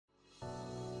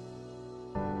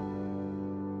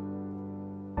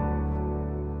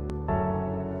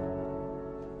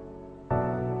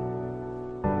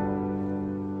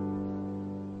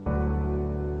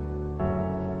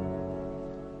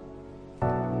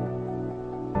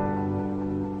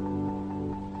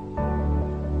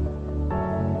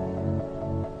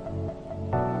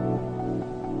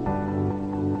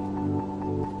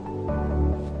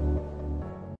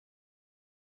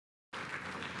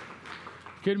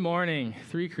Good morning,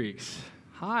 Three Creeks.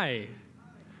 Hi.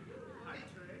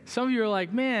 Some of you are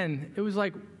like, man, it was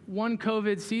like one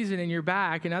COVID season and you're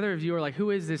back, and other of you are like,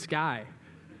 who is this guy?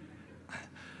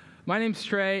 My name's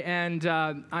Trey, and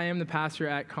I am the pastor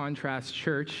at Contrast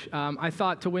Church. I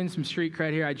thought to win some street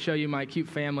cred here, I'd show you my cute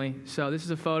family. So this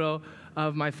is a photo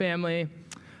of my family.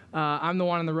 I'm the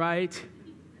one on the right.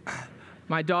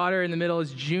 My daughter in the middle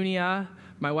is Junia.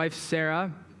 My wife's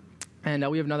Sarah. And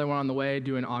we have another one on the way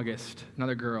due in August,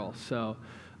 another girl. So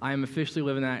I am officially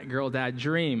living that girl dad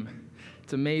dream.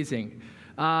 It's amazing.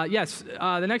 The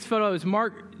next photo is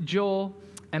Mark, Joel,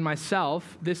 and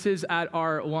myself. This is at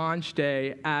our launch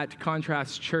day at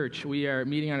Contrast Church. We are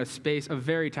meeting on a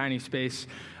very tiny space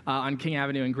on King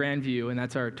Avenue in Grandview, and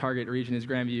that's our target region is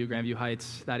Grandview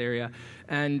Heights, that area.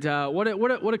 And what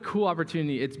a cool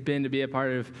opportunity it's been to be a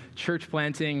part of church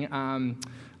planting.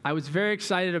 I was very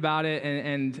excited about it,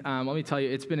 and let me tell you,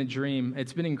 it's been a dream.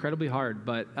 It's been incredibly hard,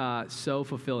 but so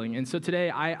fulfilling. And so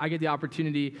today, I get the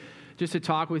opportunity just to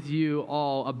talk with you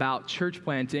all about church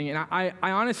planting. And I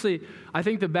honestly, I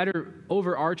think the better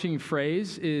overarching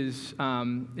phrase is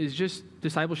just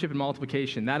discipleship and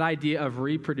multiplication, that idea of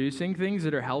reproducing things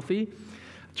that are healthy.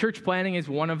 Church planting is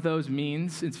one of those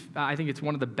means. I think it's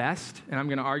one of the best, and I'm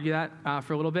going to argue that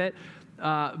for a little bit.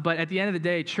 But at the end of the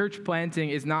day, church planting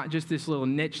is not just this little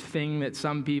niche thing that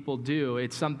some people do.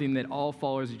 It's something that all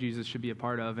followers of Jesus should be a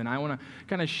part of. And I want to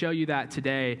kind of show you that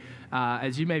today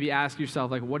as you maybe ask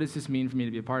yourself, like, what does this mean for me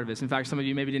to be a part of this? In fact, some of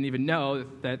you maybe didn't even know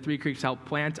that Three Creeks helped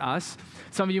plant us.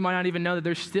 Some of you might not even know that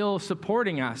they're still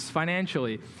supporting us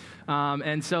financially.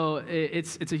 And so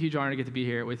it's a huge honor to get to be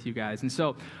here with you guys. And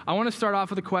so I want to start off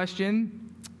with a question.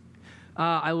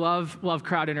 I love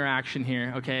crowd interaction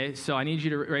here, okay? So I need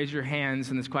you to raise your hands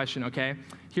in this question, okay?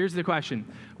 Here's the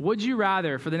question. Would you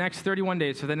rather, for the next 31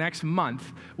 days, for the next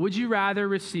month, would you rather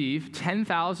receive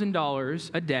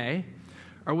 $10,000 a day,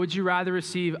 or would you rather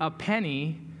receive a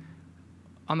penny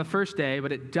on the first day,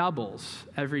 but it doubles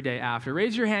every day after?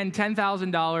 Raise your hand,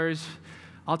 $10,000.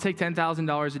 I'll take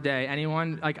 $10,000 a day.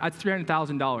 Anyone? Like, that's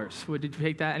 $300,000. Would you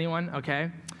take that? Anyone? Okay.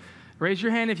 Raise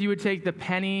your hand if you would take the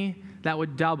penny that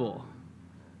would double.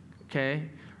 Okay.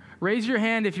 Raise your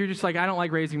hand if you're just like, I don't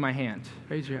like raising my hand.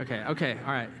 Okay,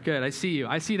 all right, good. I see you.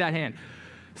 I see that hand.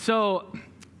 So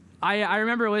I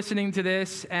remember listening to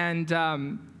this, and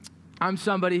I'm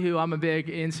somebody who, I'm a big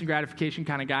instant gratification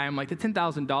kind of guy. I'm like, the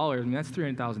 $10,000, I mean, that's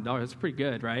 $300,000. That's pretty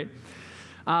good, right?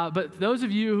 But those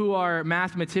of you who are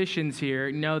mathematicians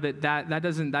here know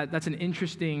that's an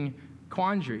interesting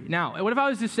quandary. Now, what if I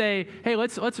was to say, hey,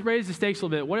 let's raise the stakes a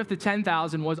little bit. What if the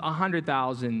 $10,000 was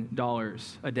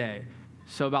 $100,000 a day?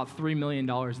 So about $3 million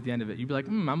at the end of it. You'd be like,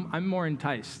 I'm more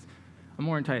enticed.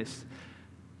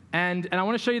 And I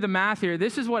want to show you the math here.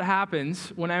 This is what happens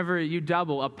whenever you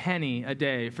double a penny a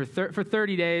day. For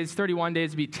 30 days, 31 days,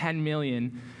 it'd be 10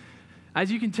 million.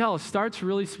 As you can tell, it starts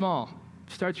really small.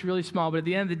 But at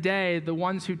the end of the day, the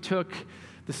ones who took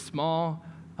the small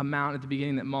amount at the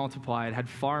beginning that multiplied had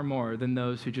far more than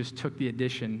those who just took the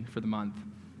addition for the month.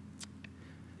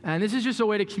 And this is just a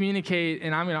way to communicate,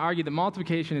 and I'm going to argue that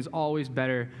multiplication is always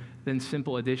better than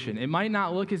simple addition. It might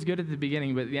not look as good at the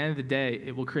beginning, but at the end of the day,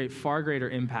 it will create far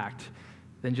greater impact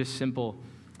than just simple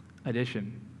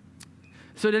addition.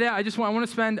 So today, I want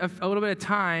to spend a little bit of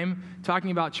time talking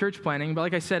about church planting. But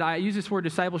like I said, I use this word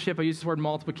discipleship. I use this word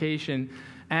multiplication.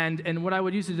 And what I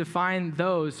would use to define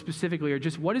those specifically are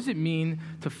just, what does it mean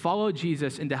to follow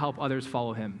Jesus and to help others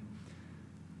follow him?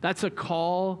 That's a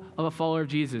call of a follower of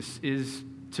Jesus, is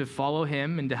to follow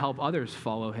him and to help others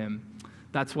follow him.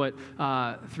 That's what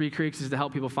Three Creeks is, to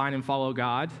help people find and follow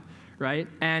God, right?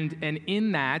 And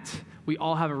in that, we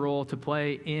all have a role to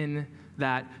play in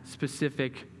that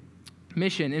specific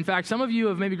mission. In fact, some of you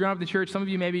have maybe grown up in the church. Some of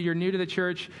you, maybe you're new to the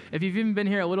church. If you've even been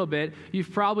here a little bit,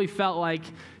 you've probably felt like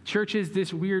church is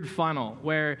this weird funnel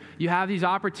where you have these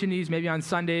opportunities, maybe on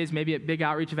Sundays, maybe at big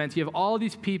outreach events. You have all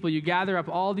these people. You gather up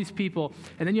all these people,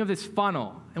 and then you have this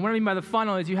funnel. And what I mean by the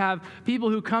funnel is you have people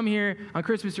who come here on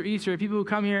Christmas or Easter, people who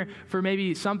come here for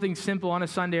maybe something simple on a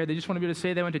Sunday, or they just want to be able to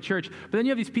say they went to church. But then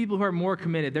you have these people who are more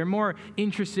committed. They're more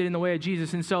interested in the way of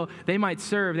Jesus, and so they might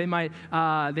serve, they might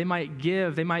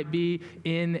give, they might be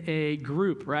in a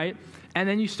group, right? And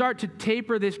then you start to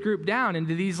taper this group down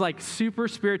into these like super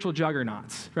spiritual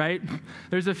juggernauts, right?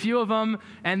 There's a few of them,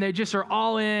 and they just are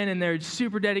all in, and they're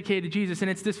super dedicated to Jesus. And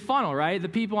it's this funnel, right? The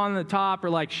people on the top are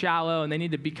like shallow, and they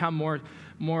need to become more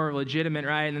legitimate,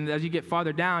 right? And as you get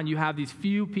farther down, you have these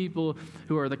few people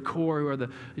who are the core, who are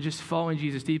just following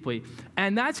Jesus deeply.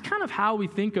 And that's kind of how we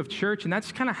think of church, and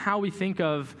that's kind of how we think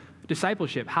of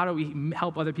discipleship. How do we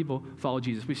help other people follow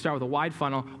Jesus? We start with a wide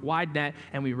funnel, wide net,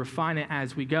 and we refine it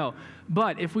as we go.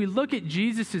 But if we look at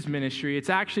Jesus' ministry, it's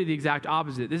actually the exact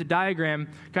opposite. This diagram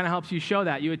kind of helps you show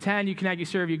that. You attend, you connect, you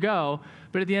serve, you go.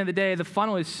 But at the end of the day, the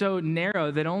funnel is so narrow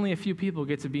that only a few people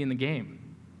get to be in the game.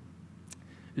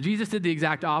 Jesus did the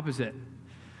exact opposite.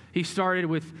 He started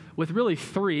with really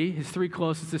his three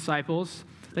closest disciples.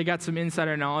 They got some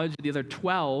insider knowledge. The other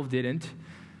 12 didn't.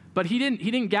 But he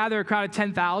didn't gather a crowd of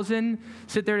 10,000,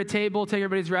 sit there at a table, take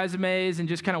everybody's resumes, and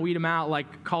just kind of weed them out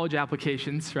like college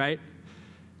applications, right?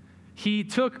 He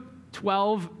took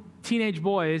 12 teenage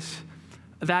boys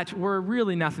that were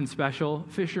really nothing special.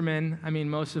 Fishermen, I mean,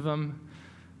 most of them.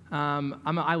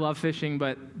 I love fishing,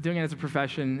 but doing it as a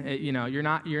profession, you're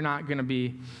not going to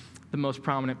be the most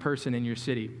prominent person in your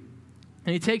city.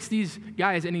 And he takes these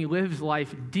guys and he lives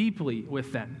life deeply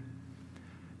with them.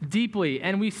 Deeply.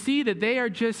 And we see that they are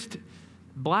just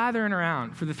blathering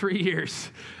around for the 3 years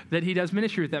that he does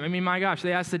ministry with them. I mean, my gosh,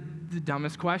 they ask the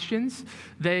dumbest questions.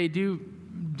 They do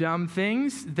dumb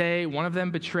things. One of them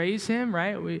betrays him,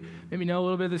 right? We maybe know a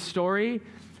little bit of the story.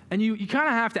 And you kind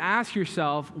of have to ask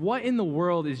yourself, what in the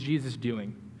world is Jesus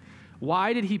doing?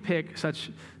 Why did he pick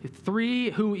such 3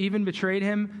 who even betrayed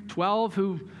him, 12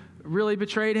 who really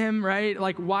betrayed him, right?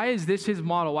 Like, why is this his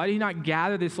model? Why did he not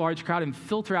gather this large crowd and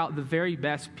filter out the very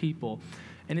best people?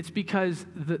 And it's because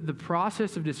the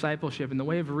process of discipleship and the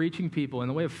way of reaching people and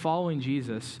the way of following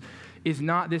Jesus is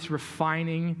not this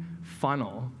refining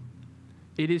funnel.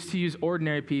 It is to use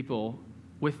ordinary people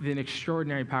with an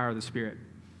extraordinary power of the Spirit.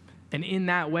 And in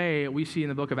that way, we see in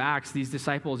the book of Acts, these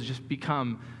disciples just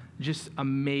become just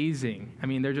amazing. I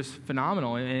mean, they're just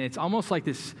phenomenal. And it's almost like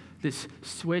this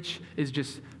switch is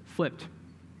just flipped.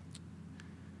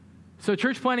 So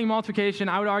church planting multiplication,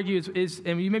 I would argue, is,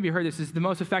 and you maybe heard this, is the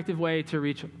most effective way to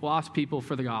reach lost people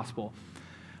for the gospel.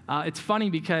 It's funny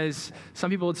because some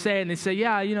people would say it, and they say,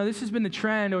 yeah, this has been the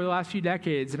trend over the last few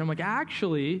decades. And I'm like,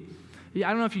 actually, I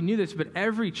don't know if you knew this, but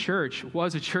every church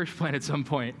was a church plant at some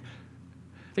point.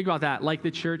 Think about that. Like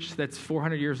the church that's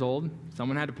 400 years old,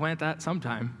 someone had to plant that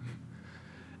sometime.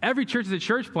 Every church is a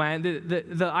church plant.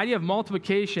 The idea of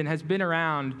multiplication has been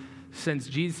around since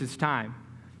Jesus' time.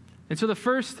 And so the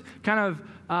first kind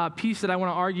of piece that I want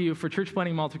to argue for church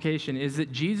planting multiplication is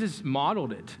that Jesus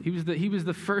modeled it. He was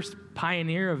the first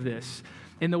pioneer of this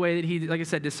in the way that he, like I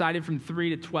said, decided from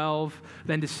 3 to 12,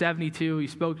 then to 72.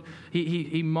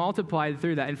 He multiplied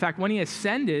through that. In fact, when he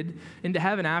ascended into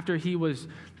heaven after he was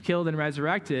killed and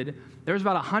resurrected, there was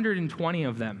about 120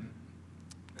 of them.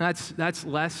 That's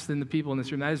less than the people in this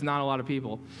room. That is not a lot of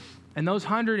people. And those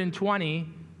 120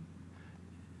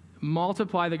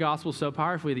 multiply the gospel so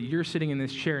powerfully that you're sitting in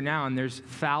this chair now, and there's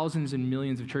thousands and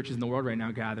millions of churches in the world right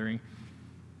now gathering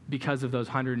because of those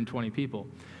 120 people.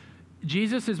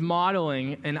 Jesus is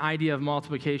modeling an idea of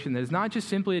multiplication that is not just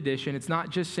simply addition. It's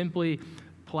not just simply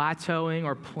plateauing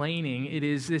or planing. It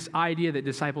is this idea that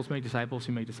disciples make disciples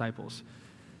who make disciples.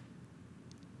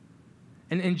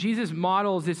 And Jesus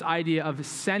models this idea of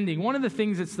sending. One of the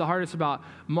things that's the hardest about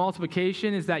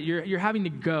multiplication is that you're having to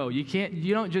go.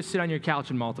 You don't just sit on your couch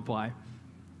and multiply.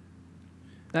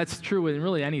 That's true with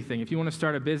really anything. If you want to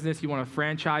start a business, you want to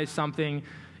franchise something,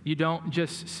 you don't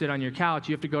just sit on your couch.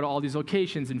 You have to go to all these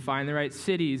locations and find the right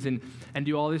cities and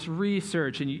do all this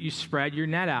research, and you spread your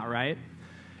net out, right?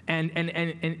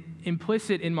 And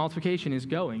implicit in multiplication is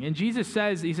going. And Jesus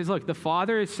says, look, the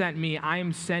Father has sent me, I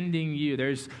am sending you.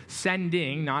 There's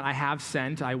sending, not I have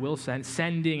sent, I will send.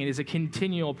 Sending, it is a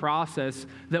continual process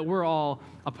that we're all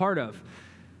a part of.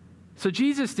 So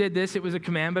Jesus did this, it was a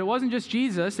command, but it wasn't just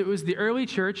Jesus, it was the early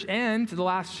church and the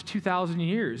last 2,000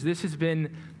 years. This has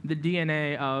been the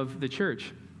DNA of the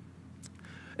church.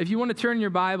 If you want to turn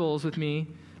your Bibles with me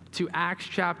to Acts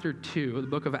chapter 2, the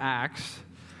book of Acts.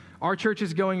 Our church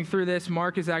is going through this.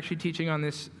 Mark is actually teaching on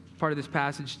this part of this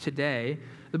passage today.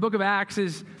 The book of Acts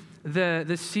is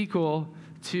the sequel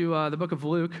to the book of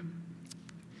Luke.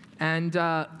 And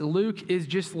Luke is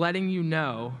just letting you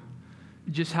know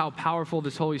just how powerful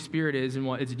this Holy Spirit is and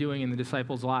what it's doing in the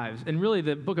disciples' lives. And really,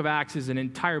 the book of Acts is an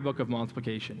entire book of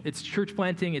multiplication. It's church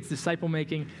planting, it's disciple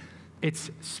making, it's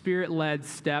spirit-led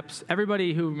steps.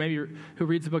 Everybody who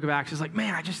reads the book of Acts is like,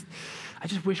 man, I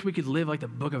just wish we could live like the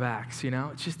book of Acts,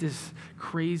 It's just this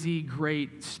crazy,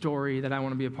 great story that I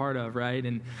want to be a part of, right?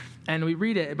 And we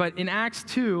read it. But in Acts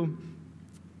 2,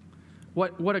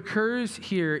 what occurs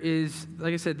here is,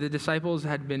 like I said, the disciples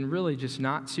had been really just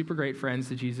not super great friends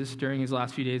to Jesus during his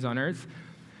last few days on earth.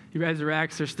 He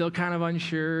resurrects. They're still kind of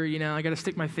unsure. I got to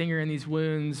stick my finger in these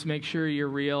wounds, make sure you're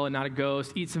real and not a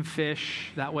ghost. Eat some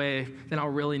fish. That way, then I'll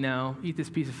really know. Eat this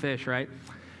piece of fish, right?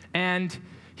 And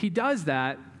he does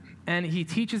that. And he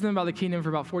teaches them about the kingdom for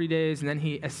about 40 days, and then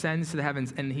he ascends to the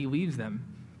heavens, and he leaves them,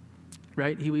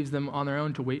 right? He leaves them on their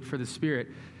own to wait for the Spirit.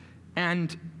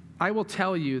 And I will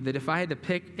tell you that if I had to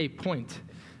pick a point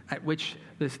at which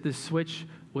this switch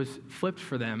was flipped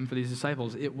for them, for these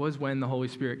disciples, it was when the Holy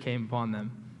Spirit came upon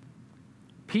them.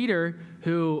 Peter,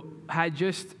 who had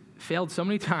just failed so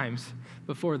many times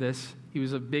before this, he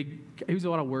was a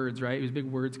lot of words, right? He was a big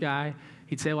words guy.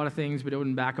 He'd say a lot of things, but it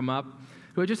wouldn't back him up.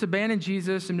 Who had just abandoned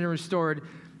Jesus and been restored.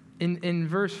 In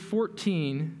verse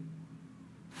 14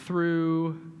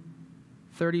 through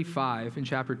 35 in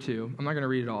chapter 2, I'm not going to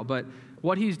read it all, but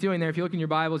what he's doing there, if you look in your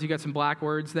Bibles, you got some black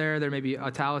words there. They're maybe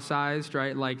italicized,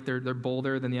 right? Like they're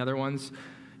bolder than the other ones.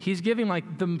 He's giving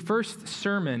like the first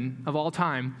sermon of all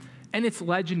time, and it's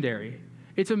legendary.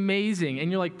 It's amazing. And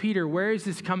you're like, Peter, where is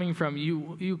this coming from?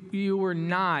 You were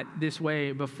not this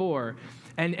way before.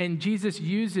 And Jesus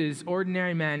uses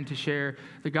ordinary men to share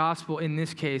the gospel, in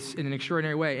this case, in an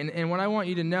extraordinary way. And what I want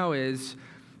you to know is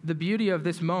the beauty of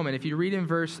this moment. If you read in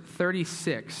verse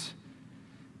 36,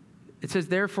 it says,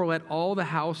 therefore, let all the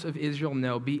house of Israel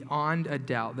know beyond a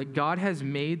doubt that God has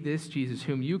made this Jesus,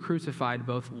 whom you crucified,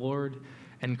 both Lord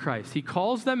and Christ. He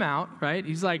calls them out, right?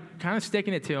 He's like kind of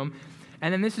sticking it to them.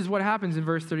 And then this is what happens in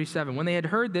verse 37. When they had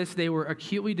heard this, they were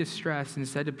acutely distressed and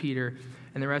said to Peter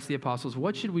and the rest of the apostles,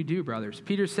 what should we do, brothers?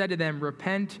 Peter said to them,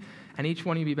 repent, and each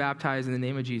one of you be baptized in the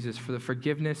name of Jesus for the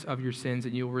forgiveness of your sins,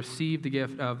 and you will receive the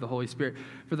gift of the Holy Spirit.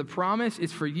 For the promise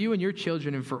is for you and your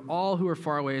children and for all who are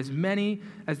far away, as many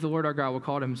as the Lord our God will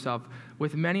call to himself.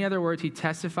 With many other words, he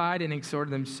testified and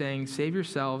exhorted them, saying, save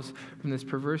yourselves from this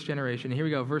perverse generation. And here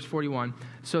we go, verse 41.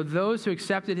 So those who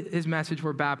accepted his message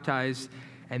were baptized,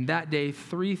 and that day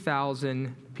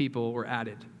 3,000 people were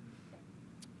added.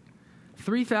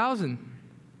 3,000.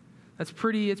 It's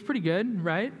pretty good,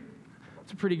 right?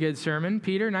 It's a pretty good sermon.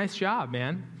 Peter, nice job,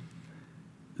 man.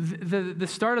 The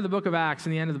start of the book of Acts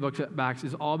and the end of the book of Acts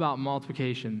is all about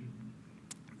multiplication.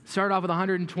 Started off with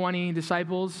 120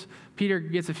 disciples. Peter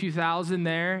gets a few thousand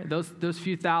there. Those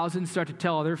few thousand start to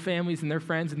tell their families and their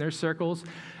friends and their circles.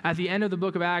 At the end of the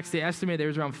book of Acts, they estimate there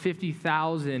was around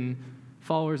 50,000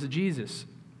 followers of Jesus.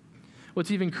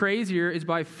 What's even crazier is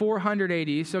by 400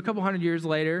 AD, so a couple hundred years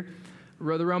later,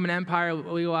 the Roman Empire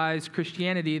legalized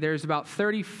Christianity. There's about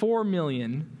 34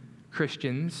 million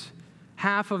Christians,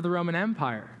 half of the Roman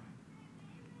Empire.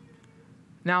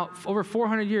 Now, over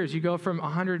 400 years, you go from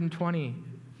 120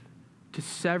 to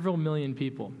several million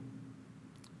people.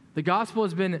 The gospel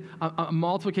has been a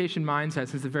multiplication mindset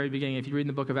since the very beginning. If you read in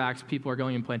the book of Acts, people are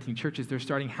going and planting churches. They're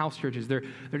starting house churches. They're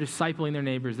discipling their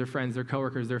neighbors, their friends, their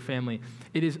coworkers, their family.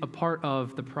 It is a part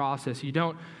of the process. You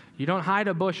don't hide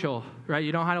a bushel, right?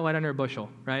 You don't hide a light under a bushel,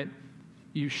 right?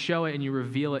 You show it and you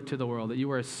reveal it to the world, that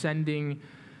you are sending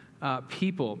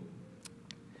people.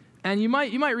 And you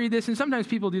might read this, and sometimes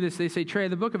people do this. They say, Trey,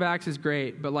 the book of Acts is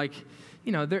great, but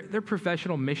they're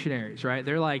professional missionaries, right?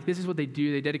 They're like, this is what they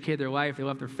do. They dedicate their life. They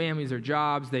left their families, their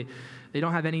jobs. They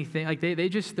don't have anything. Like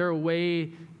they're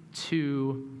way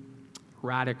too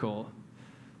radical.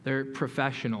 They're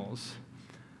professionals.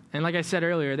 And like I said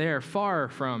earlier, they are far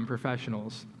from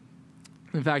professionals.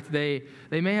 In fact, they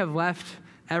may have left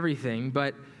everything,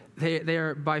 but they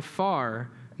are by far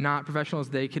not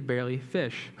professionals. They could barely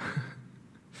fish.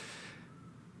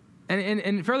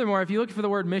 And furthermore, if you look for the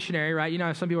word missionary, right, you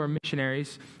know, some people are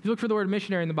missionaries. If you look for the word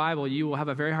missionary in the Bible, you will have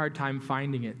a very hard time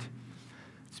finding it.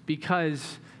 It's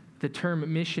because the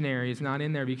term missionary is not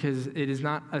in there, because it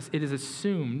is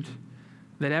assumed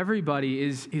that everybody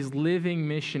is living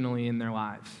missionally in their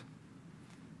lives.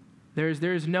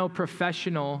 There's no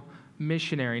professional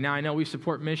missionary. Now, I know we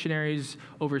support missionaries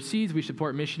overseas. We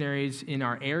support missionaries in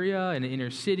our area and in inner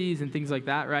cities and things like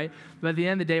that, right? But at the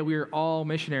end of the day, we are all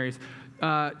missionaries.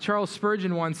 Charles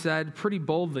Spurgeon once said pretty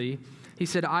boldly, he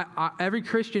said, every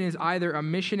Christian is either a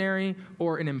missionary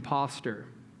or an imposter.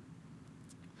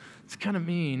 It's kind of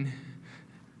mean,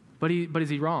 but is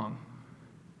he wrong?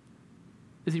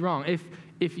 Is he wrong?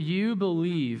 If you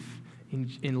believe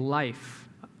in life,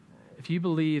 if you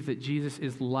believe that Jesus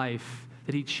is life,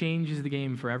 that he changes the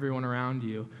game for everyone around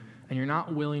you, and you're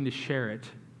not willing to share it,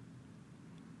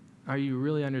 are you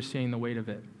really understanding the weight of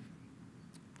it?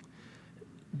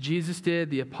 Jesus did,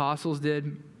 the apostles did.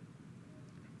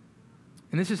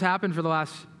 And this has happened for the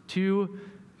last 2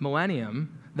 millennia,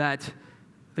 that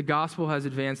the gospel has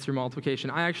advanced through multiplication.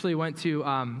 I actually went to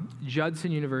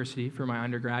Judson University for my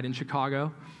undergrad in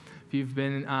Chicago, if you've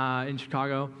been in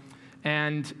Chicago.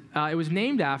 And it was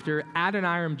named after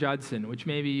Adoniram Judson, which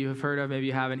maybe you have heard of, maybe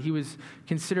you haven't. He was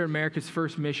considered America's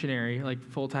first missionary, like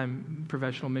full-time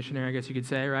professional missionary, I guess you could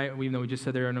say, right? Even though we just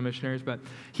said there are no missionaries. But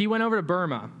he went over to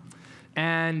Burma.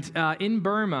 And in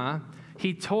Burma,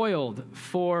 he toiled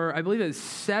for, I believe it was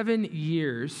 7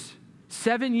 years,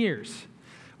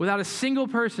 without a single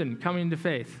person coming into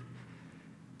faith.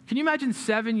 Can you imagine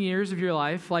 7 years of your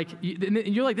life? Like,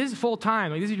 you're like, this is full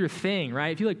time. Like, this is your thing,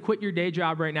 right? If you like quit your day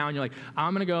job right now and you're like,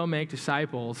 I'm going to go make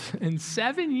disciples. In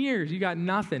 7 years, you got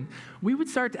nothing. We would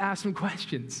start to ask some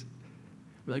questions.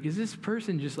 We're like, is this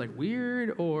person just like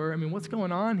weird? Or, I mean, what's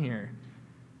going on here?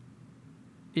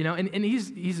 You know, and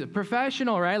he's a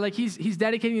professional, right? Like, he's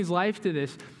dedicating his life to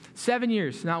this. 7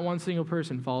 years, not one single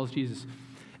person follows Jesus.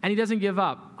 And he doesn't give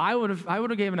up. I would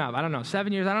have given up. I don't know.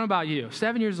 7 years, I don't know about you.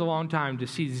 7 years is a long time to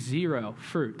see zero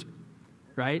fruit,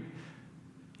 right?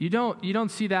 You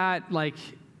don't see that like,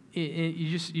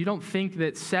 you don't think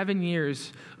that 7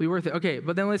 years will be worth it. Okay,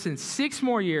 but then listen, 6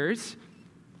 more years,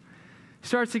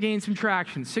 starts to gain some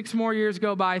traction. 6 more years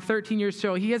go by, 13 years,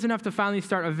 so he has enough to finally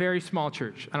start a very small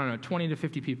church. I don't know, 20 to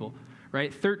 50 people,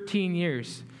 right? 13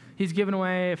 years. He's given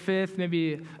away a fifth,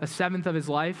 maybe a seventh of his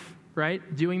life,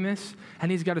 right, doing this,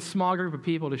 and he's got a small group of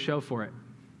people to show for it.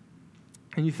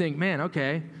 And you think, man,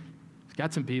 okay, he's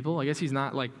got some people. I guess he's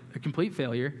not like a complete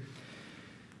failure.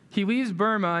 He leaves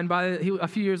Burma, and a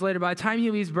few years later, by the time he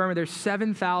leaves Burma, there's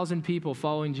 7,000 people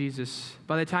following Jesus.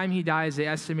 By the time he dies, they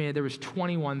estimated there was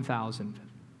 21,000.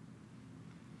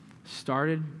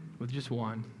 Started with just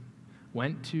one,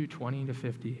 went to 20 to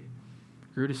 50,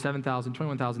 grew to 7,000,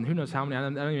 21,000. Who knows how many? I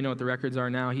don't even know what the records are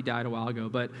now. He died a while ago,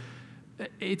 but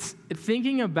it's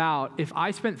thinking about, if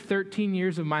I spent 13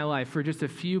 years of my life for just a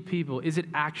few people, is it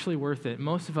actually worth it?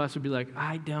 Most of us would be like,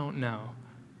 I don't know.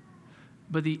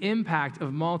 But the impact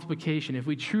of multiplication, if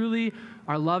we truly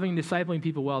are loving, discipling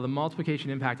people well, the multiplication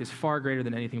impact is far greater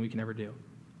than anything we can ever do.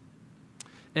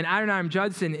 And Adoniram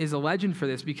Judson is a legend for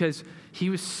this because he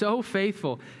was so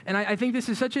faithful. And I think this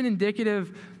is such an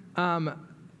indicative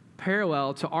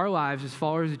parallel to our lives as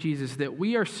followers of Jesus, that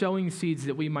we are sowing seeds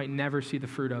that we might never see the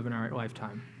fruit of in our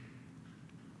lifetime.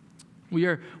 We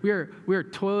are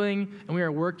toiling, and we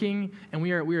are working, and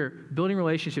we are building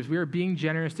relationships. We are being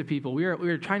generous to people. We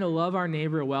are trying to love our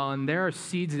neighbor well, and there are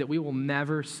seeds that we will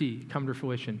never see come to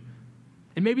fruition.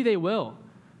 And maybe they will.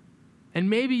 And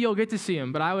maybe you'll get to see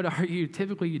them, but I would argue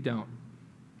typically you don't.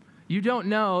 You don't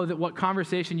know that what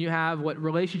conversation you have, what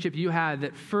relationship you had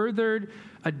that furthered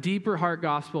a deeper heart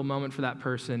gospel moment for that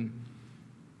person.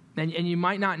 And you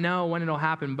might not know when it'll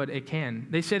happen, but it can.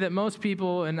 They say that most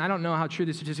people, and I don't know how true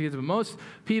this statistic is, but most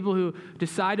people who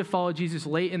decide to follow Jesus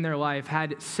late in their life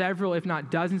had several, if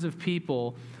not dozens of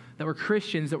people that were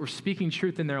Christians that were speaking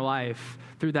truth in their life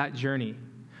through that journey,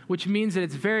 which means that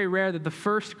it's very rare that the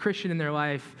first Christian in their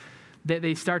life, that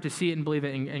they start to see it and believe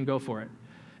it and go for it.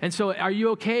 And so are you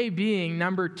okay being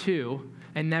number 2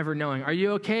 and never knowing? Are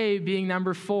you okay being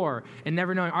number 4 and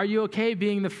never knowing? Are you okay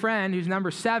being the friend who's number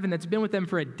 7 that's been with them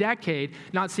for a decade,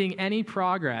 not seeing any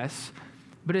progress,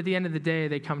 but at the end of the day,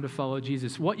 they come to follow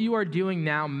Jesus? What you are doing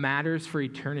now matters for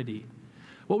eternity.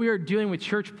 What we are doing with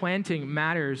church planting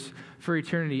matters for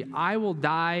eternity. I will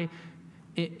die,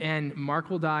 and Mark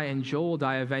will die, and Joel will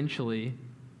die eventually,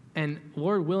 and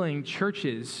Lord willing,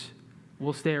 churches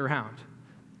will stay around.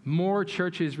 More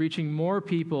churches reaching more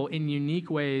people in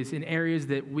unique ways in areas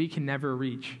that we can never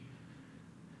reach.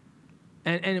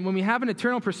 And when we have an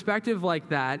eternal perspective like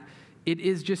that, it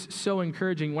is just so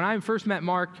encouraging. When I first met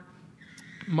Mark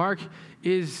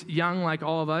is young like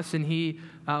all of us, and he,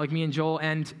 like me and Joel,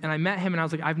 and I met him, and I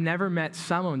was like, I've never met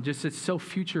someone just that's so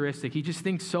futuristic. He just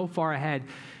thinks so far ahead.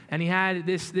 And he had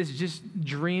this just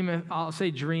dream, I'll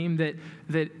say dream,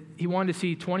 that he wanted to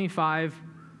see 25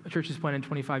 churches planted in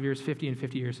 25 years, 50 in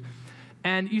 50 years.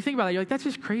 And you think about that, you're like, that's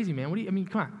just crazy, man.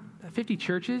 Come on, 50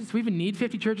 churches? Do we even need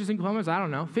 50 churches in Columbus? I don't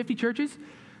know. 50 churches?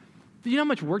 Do you know how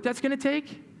much work that's going to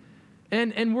take?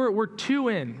 And we're 2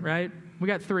 in, right? We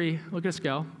got 3. Look at us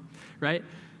go, right?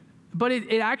 But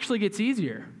it actually gets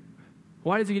easier.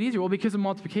 Why does it get easier? Well, because of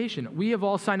multiplication. We have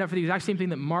all signed up for the exact same thing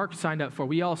that Mark signed up for.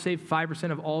 We all saved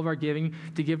 5% of all of our giving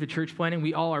to give to church planting.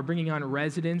 We all are bringing on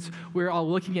residents. We're all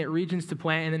looking at regions to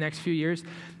plant in the next few years.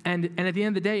 And at the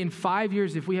end of the day, in 5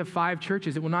 years, if we have 5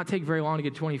 churches, it will not take very long to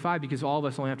get 25 because all of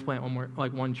us only have to plant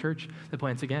one church that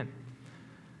plants again.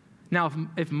 Now,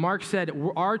 if Mark said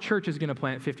our church is going to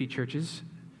plant 50 churches,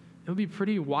 it would be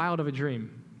pretty wild of a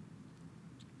dream.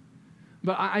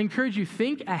 But I encourage you,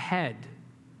 think ahead.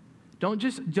 Don't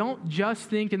just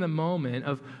think in the moment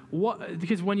of what,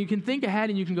 because when you can think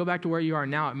ahead and you can go back to where you are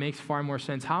now, it makes far more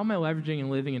sense. How am I leveraging and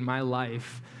living in my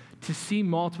life to see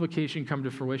multiplication come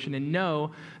to fruition and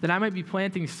know that I might be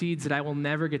planting seeds that I will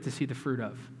never get to see the fruit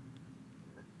of?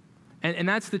 And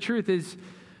that's the truth is,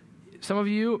 some of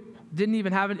you didn't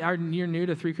even have it, you're new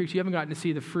to Three Creeks, you haven't gotten to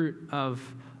see the fruit of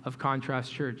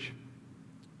Contrast Church.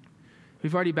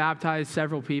 We've already baptized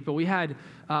several people. We had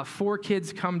 4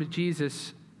 kids come to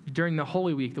Jesus during the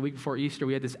Holy Week, the week before Easter.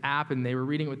 We had this app, and they were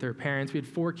reading it with their parents. We had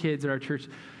 4 kids at our church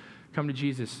come to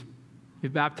Jesus.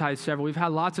 We've baptized several. We've had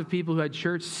lots of people who had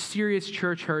serious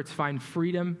church hurts find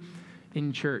freedom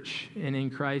in church and in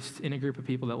Christ in a group of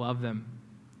people that love them.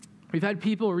 We've had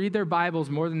people read their Bibles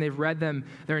more than they've read them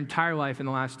their entire life in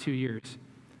the last 2 years.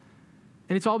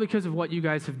 And it's all because of what you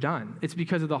guys have done. It's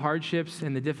because of the hardships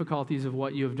and the difficulties of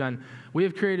what you have done. We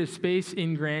have created a space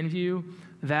in Grandview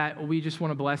that we just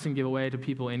want to bless and give away to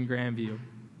people in Grandview.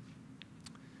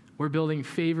 We're building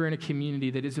favor in a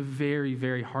community that is a very,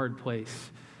 very hard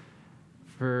place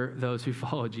for those who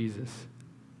follow Jesus.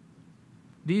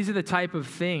 These are the type of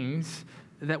things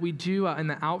that we do in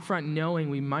the out front knowing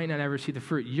we might not ever see the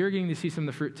fruit. You're getting to see some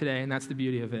of the fruit today, and that's the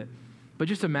beauty of it. But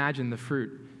just imagine the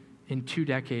fruit in 2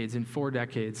 decades, in 4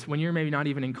 decades, when you're maybe not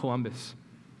even in Columbus.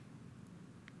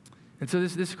 And so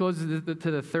this goes to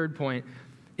the third point.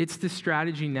 It's the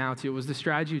strategy now, too. It was the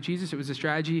strategy of Jesus. It was the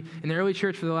strategy in the early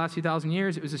church for the last 2,000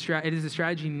 years. It is the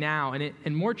strategy now.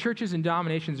 And more churches and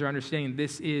denominations are understanding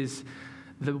this is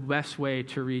the best way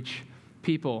to reach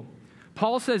people.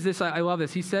 Paul says this, I love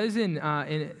this. He says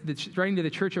writing to the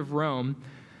church of Rome,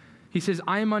 he says,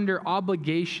 I am under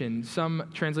obligation, some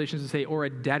translations would say, or a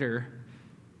debtor,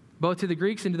 both to the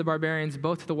Greeks and to the barbarians,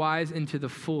 both to the wise and to the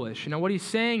foolish. Now, what he's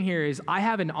saying here is, I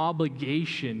have an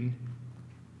obligation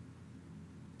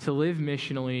to live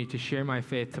missionally, to share my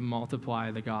faith, to multiply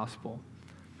the gospel.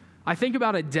 I think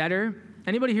about a debtor.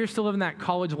 Anybody here still living that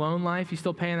college loan life? You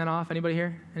still paying that off? Anybody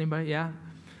here? Anybody? Yeah?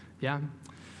 Yeah.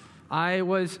 I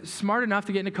was smart enough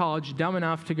to get into college, dumb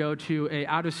enough to go to a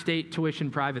out-of-state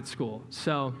tuition private school.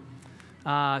 So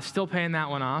still paying that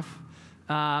one off.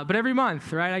 But every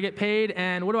month, right, I get paid,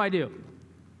 and what do?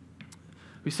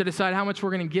 We set aside how much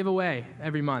we're going to give away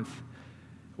every month.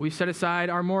 We set aside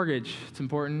our mortgage. It's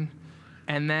important.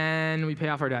 And then we pay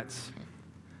off our debts.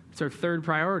 It's our third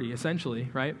priority, essentially,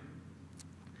 right?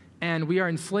 And we are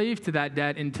enslaved to that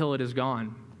debt until it is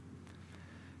gone.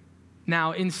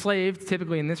 Now, enslaved,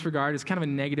 typically in this regard, is kind of a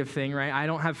negative thing, right? I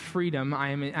don't have freedom.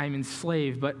 I'm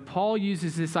enslaved. But Paul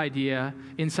uses this idea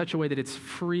in such a way that it's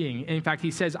freeing. In fact,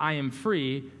 he says, I am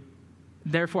free,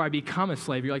 therefore I become a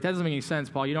slave. You're like, that doesn't make any sense,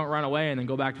 Paul. You don't run away and then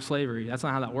go back to slavery. That's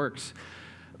not how that works.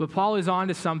 But Paul is on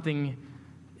to something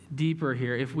deeper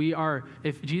here.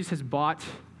 If Jesus has bought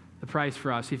the price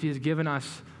for us, if he has given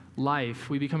us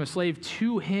life, we become a slave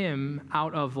to him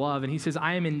out of love. And he says,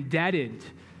 I am indebted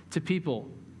to people.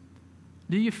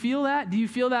 Do you feel that? Do you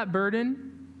feel that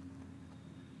burden?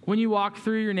 When you walk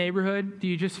through your neighborhood, do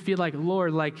you just feel like,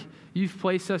 Lord, like you've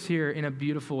placed us here in a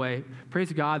beautiful way.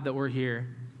 Praise God that we're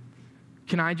here.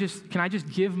 Can I just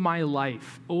give my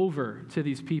life over to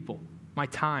these people? My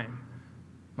time,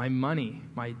 my money,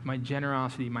 my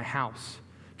generosity, my house.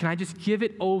 Can I just give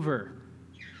it over?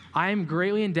 I am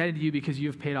greatly indebted to you because you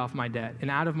have paid off my debt. And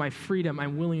out of my freedom,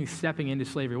 I'm willingly stepping into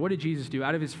slavery. What did Jesus do?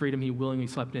 Out of his freedom, he willingly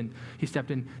stepped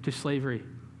into slavery,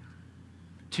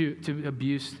 to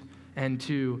abuse, and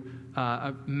to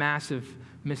massive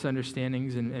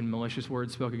misunderstandings and malicious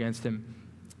words spoke against him.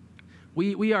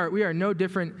 We are no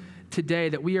different today,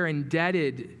 that we are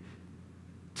indebted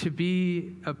to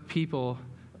be a people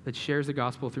that shares the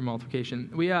gospel through multiplication.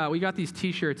 We got these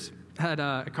T-shirts. Had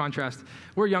a contrast.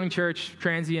 We're a young church,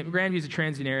 transient. Grandview is a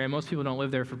transient area. Most people don't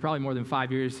live there for probably more than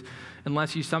 5 years,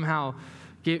 unless you somehow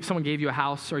someone gave you a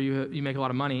house or you make a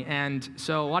lot of money. And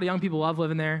so a lot of young people love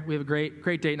living there. We have a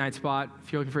great date night spot.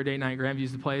 If you're looking for a date night,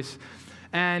 Grandview's the place.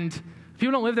 And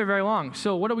people don't live there very long.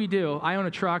 So what do? I own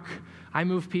a truck. I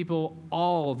move people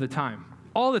all the time.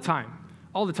 All the time.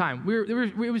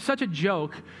 It was such a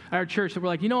joke at our church that we're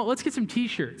like, you know what, let's get some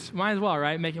T-shirts. Might as well,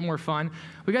 right? Make it more fun.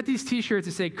 We got these T-shirts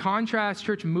that say Contrast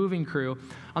Church Moving Crew.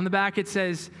 On the back it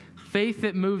says, faith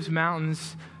that moves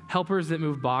mountains, helpers that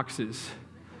move boxes.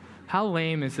 How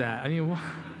lame is that? I mean, we're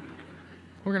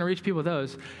going to reach people with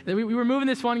those. We were moving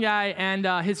this one guy, and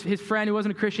his friend who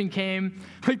wasn't a Christian came.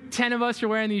 Like 10 of us are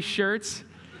wearing these shirts.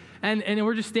 And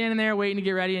we're just standing there waiting to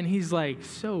get ready, and he's like,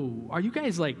 so are you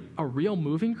guys like a real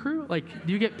moving crew? Like,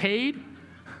 do you get paid?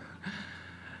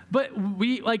 But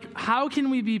how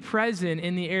can we be present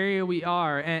in the area we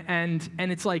are? And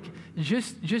it's like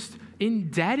just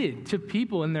indebted to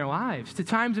people in their lives, to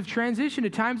times of transition,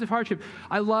 to times of hardship.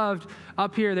 I loved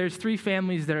up here, there's 3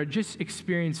 families that are just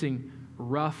experiencing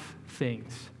rough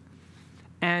things.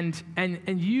 And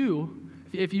you,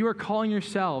 if you are calling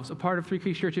yourselves a part of Three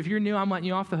Creeks Church, if you're new, I'm letting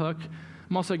you off the hook.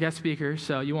 I'm also a guest speaker,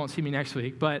 so you won't see me next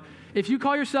week. But if you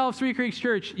call yourselves Three Creeks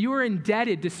Church, you are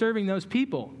indebted to serving those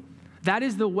people. That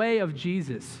is the way of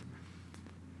Jesus.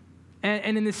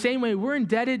 And in the same way, we're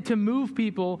indebted to move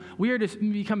people. We are to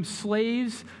become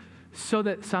slaves so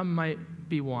that some might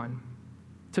be won,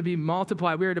 to be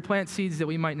multiplied. We are to plant seeds that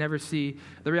we might never see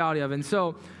the reality of. And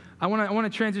so I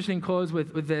want to transition and close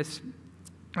with this.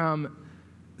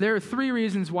 There are 3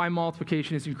 reasons why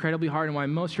multiplication is incredibly hard and why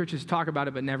most churches talk about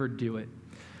it but never do it.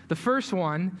 The first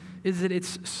one is that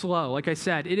it's slow. Like I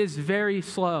said, it is very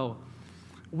slow.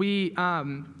 We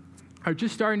are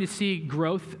just starting to see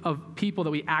growth of people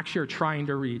that we actually are trying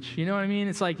to reach. You know what I mean?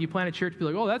 It's like you plant a church, be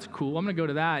like, oh, that's cool, I'm going to go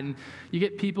to that. And you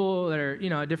get people that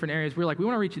are, at different areas. We're like, we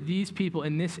want to reach these people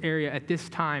in this area at this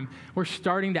time. We're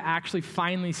starting to actually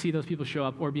finally see those people show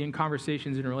up or be in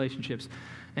conversations and relationships.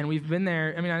 And we've been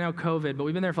there, I know COVID, but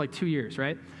we've been there for like 2 years,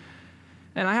 right?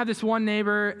 And I have this one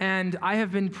neighbor, and I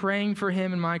have been praying for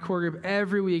him in my core group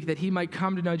every week that he might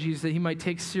come to know Jesus, that he might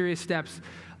take serious steps.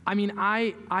 I've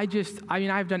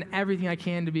done everything I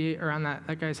can to be around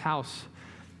that guy's house.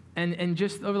 And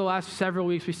just over the last several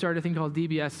weeks, we started a thing called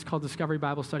DBS. It's called Discovery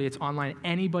Bible Study. It's online.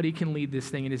 Anybody can lead this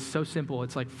thing. It is so simple.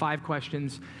 It's like 5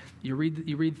 questions. You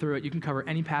read through it. You can cover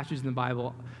any passage in the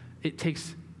Bible. It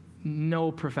takes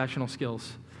no professional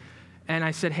skills. And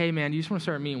I said, hey, man, you just want to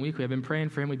start meeting weekly? I've been praying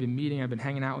for him. We've been meeting. I've been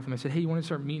hanging out with him. I said, hey, you want to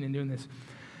start meeting and doing this?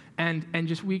 And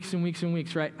just weeks and weeks and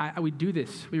weeks, right? We do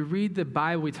this. We read the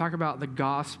Bible. We talk about the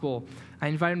gospel. I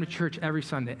invite him to church every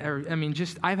Sunday.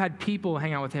 I've had people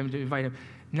hang out with him to invite him.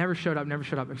 Never showed up.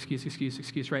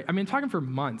 Excuse, right? Talking for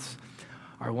months.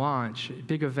 Our launch,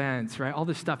 big events, right? All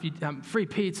this stuff, free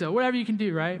pizza, whatever you can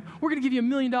do, right? We're going to give you $1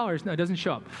 million. No, it doesn't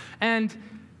show up. And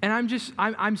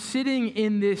I'm sitting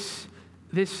in this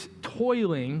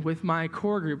toiling with my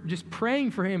core group, just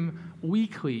praying for him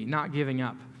weekly, not giving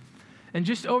up. And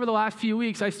just over the last few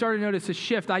weeks, I started to notice a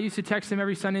shift. I used to text him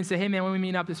every Sunday and say, hey, man, when are we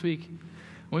meeting up this week?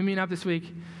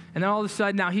 And then all of a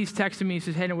sudden, now he's texting me. He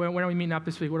says, hey, when are we meeting up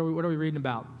this week? What are we reading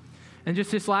about? And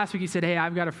just this last week, he said, hey,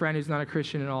 I've got a friend who's not a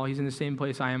Christian at all. He's in the same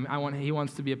place I am. He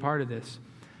wants to be a part of this.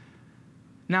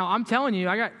 Now, I'm telling you,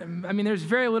 there's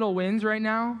very little wins right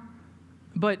now.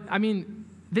 But,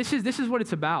 this is what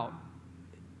it's about.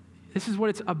 This is what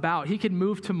it's about. He could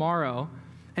move tomorrow.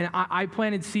 And I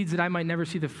planted seeds that I might never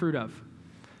see the fruit of.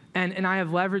 And I have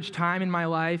leveraged time in my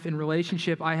life and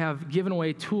relationship. I have given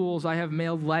away tools. I have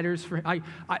mailed letters for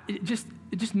just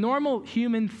normal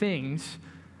human things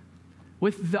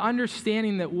with the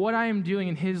understanding that what I am doing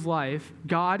in his life,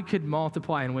 God could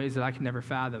multiply in ways that I could never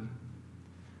fathom.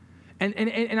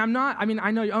 And I'm not,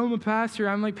 I know, I'm a pastor.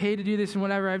 I'm like paid to do this and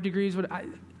whatever. I have degrees.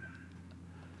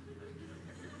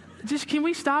 Just can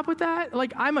we stop with that?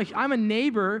 Like I'm a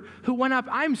neighbor who went up.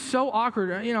 I'm so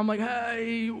awkward. I'm like,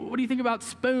 hey, what do you think about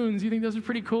spoons? You think those are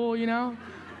pretty cool?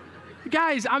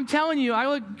 Guys, I'm telling you, I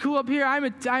look cool up here.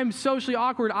 I'm socially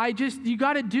awkward. You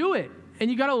got to do it, and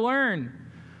you got to learn.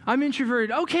 I'm introverted.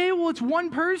 Okay, well it's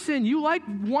one person. You like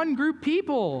one group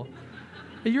people.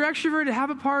 You're extroverted.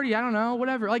 Have a party. I don't know,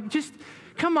 whatever. Like just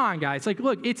come on, guys. Like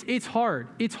look, it's hard.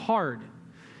 It's hard.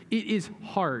 It is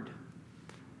hard.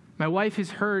 My wife has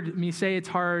heard me say it's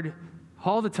hard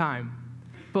all the time.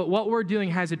 But what we're doing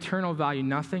has eternal value.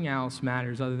 Nothing else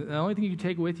matters. The only thing you can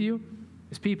take with you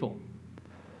is people.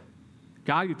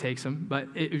 God takes them, but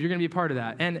if you're going to be a part of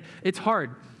that. And it's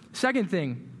hard. Second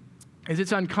thing is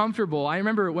it's uncomfortable. I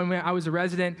remember when I was a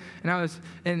resident, and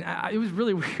it was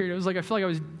really weird. It was like I felt like I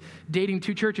was dating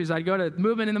 2 churches. I'd go to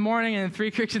movement in the morning and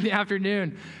 3 churches in the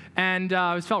afternoon. And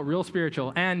it felt real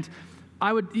spiritual. And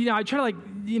I would, I'd try to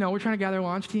we're trying to gather a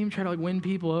launch team, try to win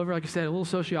people over. Like I said, a little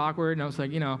socially awkward. And I was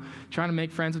like, trying to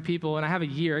make friends with people. And I have a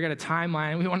year, I got a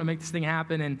timeline. We want to make this thing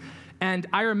happen. And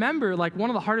I remember one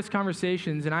of the hardest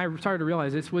conversations, and I started to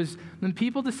realize this, was when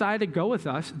people decided to go with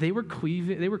us, they were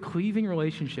cleaving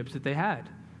relationships that they had.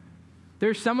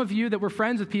 There's some of you that were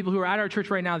friends with people who are at our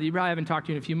church right now that you probably haven't talked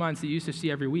to in a few months that you used to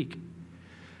see every week.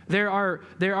 There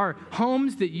are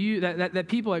homes that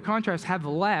people at Contrast have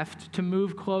left to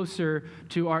move closer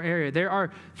to our area. There are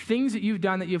things that you've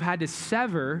done that you've had to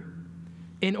sever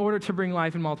in order to bring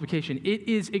life and multiplication. It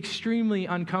is extremely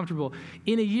uncomfortable.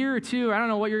 In a year or 2, I don't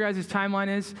know what your guys'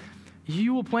 timeline is,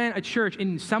 you will plant a church,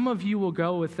 and some of you will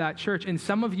go with that church, and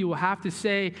some of you will have to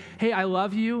say, hey, I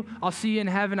love you. I'll see you in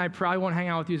heaven. I probably won't hang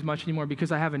out with you as much anymore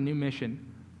because I have a new mission.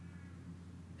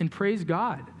 And praise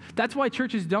God. That's why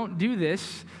churches don't do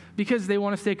this, because they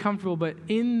want to stay comfortable, but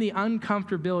in the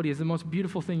uncomfortability is the most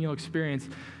beautiful thing you'll experience.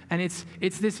 And it's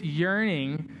this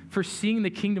yearning for seeing the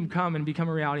kingdom come and become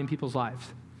a reality in people's lives.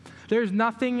 There's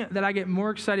nothing that I get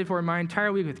more excited for in my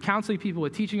entire week with counseling people,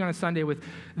 with teaching on a Sunday,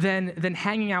 than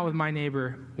hanging out with my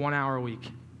neighbor 1 hour a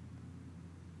week.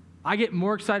 I get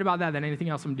more excited about that than anything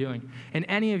else I'm doing. And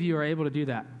any of you are able to do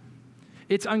that.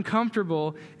 It's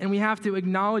uncomfortable, and we have to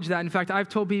acknowledge that. In fact, I've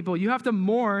told people, you have to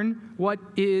mourn what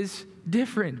is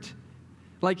different.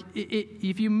 Like,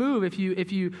 if you move,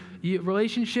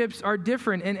 relationships are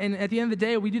different. And at the end of the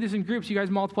day, we do this in groups. You guys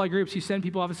multiply groups. You send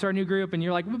people off and start a new group, and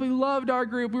you're like, we loved our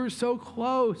group. We were so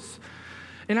close.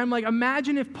 And I'm like,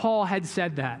 imagine if Paul had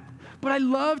said that. But I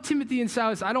love Timothy and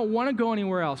Silas. I don't want to go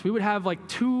anywhere else. We would have like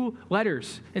 2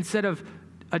 letters instead of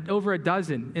over a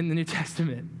dozen in the New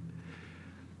Testament.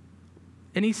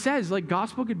 And he says, like,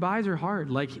 gospel goodbyes are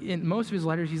hard. Like, in most of his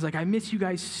letters, he's like, I miss you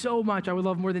guys so much. I would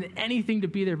love more than anything to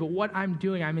be there. But what I'm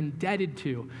doing, I'm indebted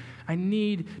to. I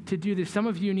need to do this. Some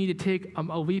of you need to take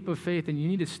a leap of faith, and you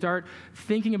need to start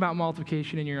thinking about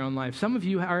multiplication in your own life. Some of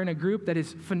you are in a group that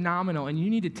is phenomenal, and you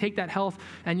need to take that health,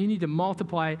 and you need to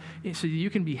multiply it so that you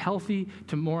can be healthy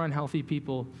to more unhealthy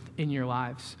people in your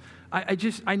lives.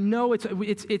 I know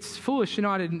it's foolish to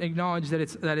not acknowledge that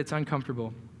it's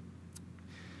uncomfortable.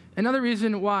 Another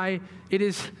reason why it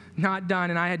is not done,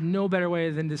 and I had no better way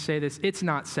than to say this, it's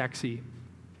not sexy.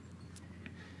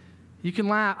 You can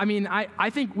laugh. I mean, I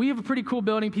think we have a pretty cool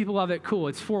building. People love it. Cool.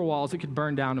 It's 4 walls. It could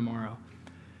burn down tomorrow.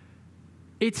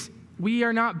 We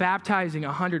are not baptizing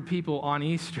 100 people on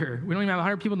Easter. We don't even have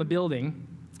 100 people in the building.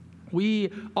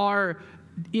 We are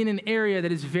in an area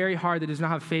that is very hard, that does not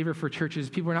have favor for churches.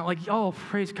 People are not like, oh,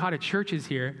 praise God, a church is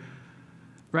here,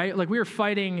 right? Like, we are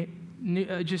fighting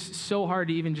just so hard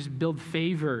to even just build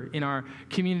favor in our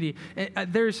community.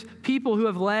 There's people who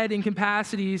have led in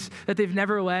capacities that they've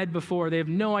never led before. They have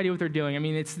no idea what they're doing. I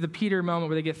mean, it's the Peter moment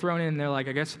where they get thrown in and they're like,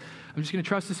 I guess I'm just going to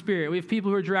trust the Spirit. We have people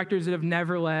who are directors that have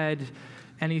never led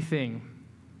anything.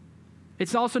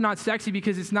 It's also not sexy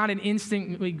because it's not an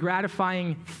instantly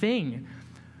gratifying thing.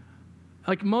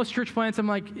 Like most church plants, I'm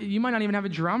like, you might not even have a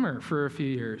drummer for a few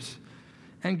years.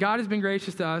 And God has been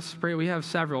gracious to us. We have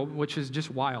several, which is just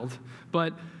wild.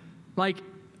 But, like,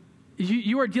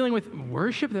 you are dealing with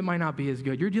worship that might not be as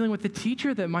good. You're dealing with the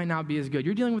teacher that might not be as good.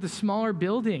 You're dealing with a smaller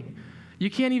building.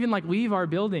 You can't even, like, leave our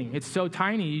building. It's so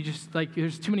tiny. You just, like,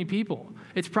 there's too many people.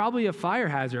 It's probably a fire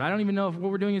hazard. I don't even know if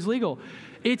what we're doing is legal.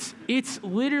 It's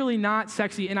literally not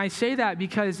sexy. And I say that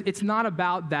because it's not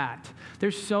about that.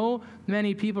 There's so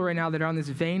many people right now that are on this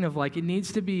vein of like, it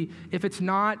needs to be, if it's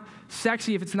not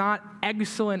sexy, if it's not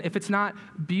excellent, if it's not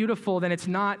beautiful, then it's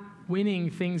not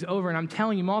winning things over. And I'm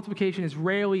telling you, multiplication is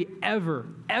rarely ever,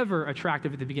 ever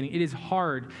attractive at the beginning. It is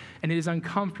hard and it is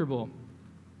uncomfortable.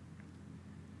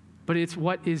 But it's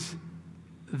what is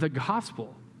the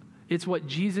gospel. It's what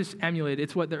Jesus emulated.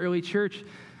 It's what the early church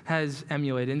has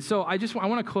emulated. And so I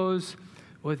want to close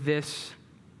with this.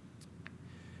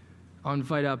 I'll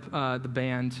invite up the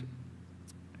band.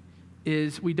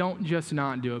 Is we don't just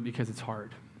not do it because it's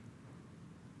hard.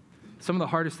 Some of the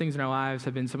hardest things in our lives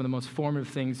have been some of the most formative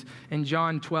things. In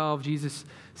John 12, Jesus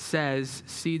says,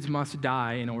 seeds must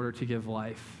die in order to give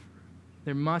life.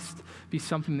 There must be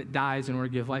something that dies in order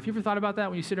to give life. You ever thought about that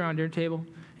when you sit around a dinner table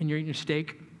and you're eating your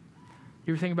steak?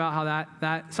 You ever think about how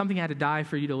that something had to die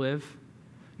for you to live?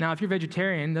 Now, if you're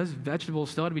vegetarian, those vegetables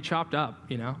still had to be chopped up,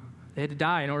 you know? They had to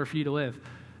die in order for you to live.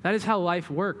 That is how life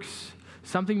works.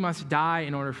 Something must die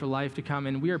in order for life to come.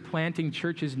 And we are planting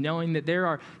churches knowing that there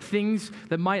are things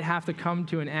that might have to come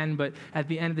to an end, but at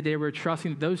the end of the day, we're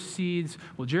trusting that those seeds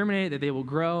will germinate, that they will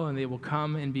grow, and they will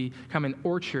come and become an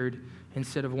orchard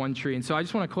instead of one tree. And so I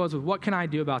just want to close with, what can I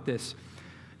do about this?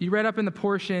 You read up in the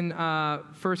portion, 1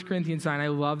 Corinthians 9. I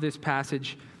love this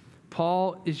passage.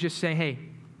 Paul is just saying, hey,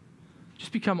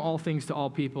 just become all things to all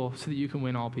people so that you can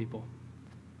win all people.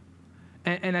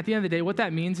 And at the end of the day, what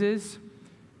that means is,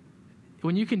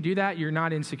 when you can do that, you're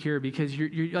not insecure because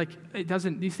you're like,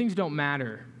 these things don't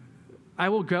matter. I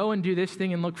will go and do this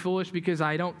thing and look foolish because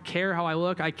I don't care how I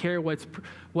look. I care what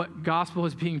gospel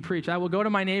is being preached. I will go to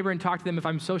my neighbor and talk to them if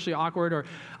I'm socially awkward, or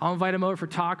I'll invite them over for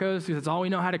tacos because that's all we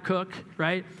know how to cook,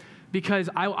 right? Because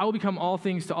I will become all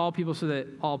things to all people so that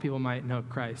all people might know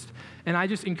Christ. And I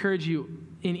just encourage you,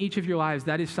 in each of your lives,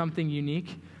 that is something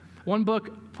unique. One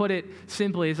book put it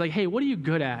simply, it's like, hey, what are you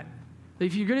good at?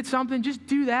 If you're good at something, just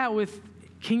do that with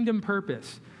kingdom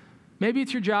purpose. Maybe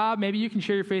it's your job. Maybe you can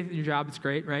share your faith in your job. It's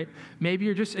great, right? Maybe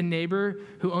you're just a neighbor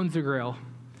who owns a grill.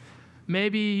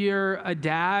 Maybe you're a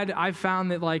dad. I've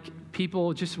found that like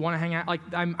people just want to hang out. Like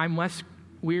I'm less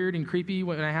weird and creepy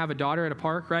when I have a daughter at a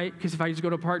park, right? Because if I just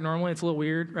go to a park normally, it's a little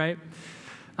weird, right?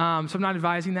 So I'm not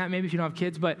advising that maybe if you don't have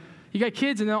kids, but you got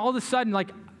kids and then all of a sudden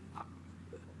like,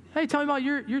 hey, tell me about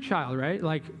your child, right?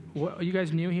 Like, are you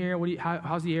guys new here?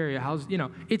 How's the area?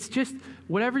 It's just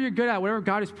whatever you're good at, whatever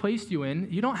God has placed you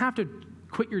in, you don't have to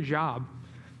quit your job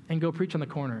and go preach on the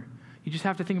corner. You just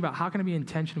have to think about, how can I be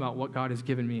intentional about what God has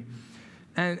given me?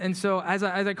 And so as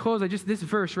I close, this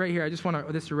verse right here, I just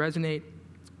want this to resonate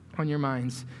on your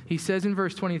minds. He says in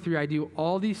verse 23, I do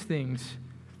all these things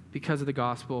because of the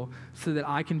gospel so that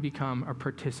I can become a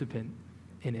participant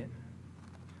in it.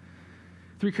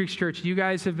 Three Creeks Church, you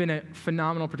guys have been a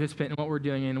phenomenal participant in what we're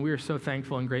doing, and we are so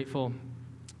thankful and grateful.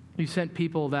 You sent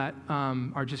people that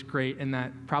are just great and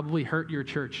that probably hurt your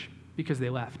church because they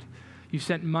left. You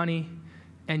sent money,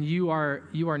 and you are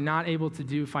not able to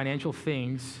do financial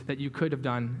things that you could have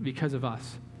done because of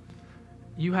us.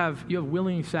 You have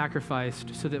willingly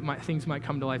sacrificed so that things might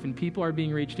come to life, and people are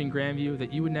being reached in Grandview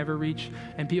that you would never reach,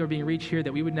 and people are being reached here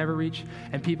that we would never reach,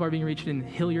 and people are being reached in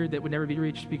Hilliard that would never be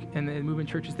reached, and the movement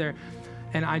churches there.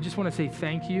 And I just want to say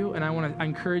thank you, and I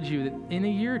encourage you that in a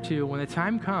year or two, when the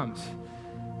time comes,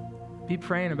 be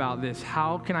praying about this.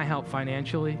 How can I help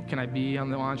financially? Can I be on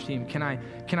the launch team? Can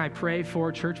I pray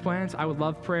for church plants? I would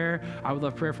love prayer. I would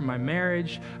love prayer for my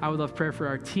marriage. I would love prayer for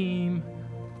our team.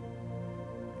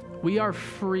 We are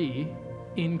free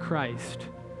in Christ.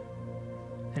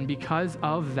 And because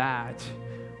of that,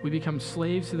 we become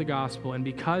slaves to the gospel. And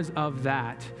because of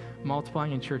that,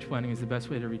 multiplying and church planting is the best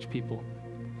way to reach people.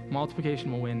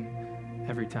 Multiplication will win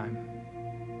every time.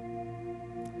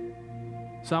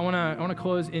 So I want to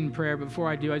close in prayer, but before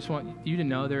I do, I just want you to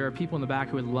know there are people in the back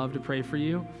who would love to pray for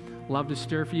you, love to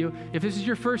stir for you. If this is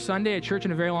your first Sunday at church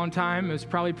in a very long time, it was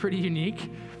probably pretty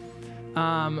unique.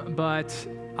 But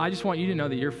I just want you to know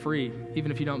that you're free. Even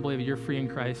if you don't believe it, you're free in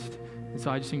Christ. And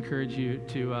so I just encourage you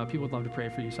to, people would love to pray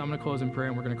for you. So I'm going to close in prayer,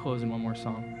 and we're going to close in one more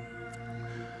song.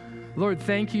 Lord,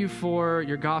 thank you for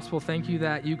your gospel. Thank you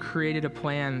that you created a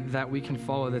plan that we can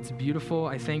follow that's beautiful.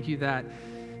 I thank you that,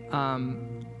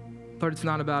 Lord, it's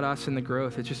not about us and the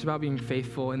growth. It's just about being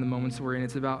faithful in the moments we're in.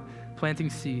 It's about planting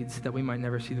seeds that we might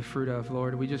never see the fruit of,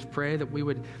 Lord. We just pray that we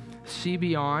would see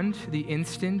beyond the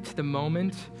instant, the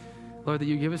moment, Lord, that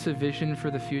you give us a vision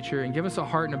for the future and give us a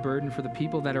heart and a burden for the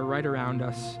people that are right around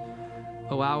us.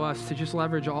 Allow us to just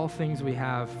leverage all things we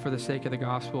have for the sake of the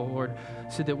gospel, Lord,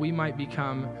 so that we might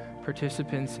become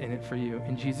participants in it for you.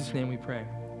 In Jesus' name we pray.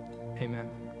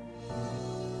 Amen.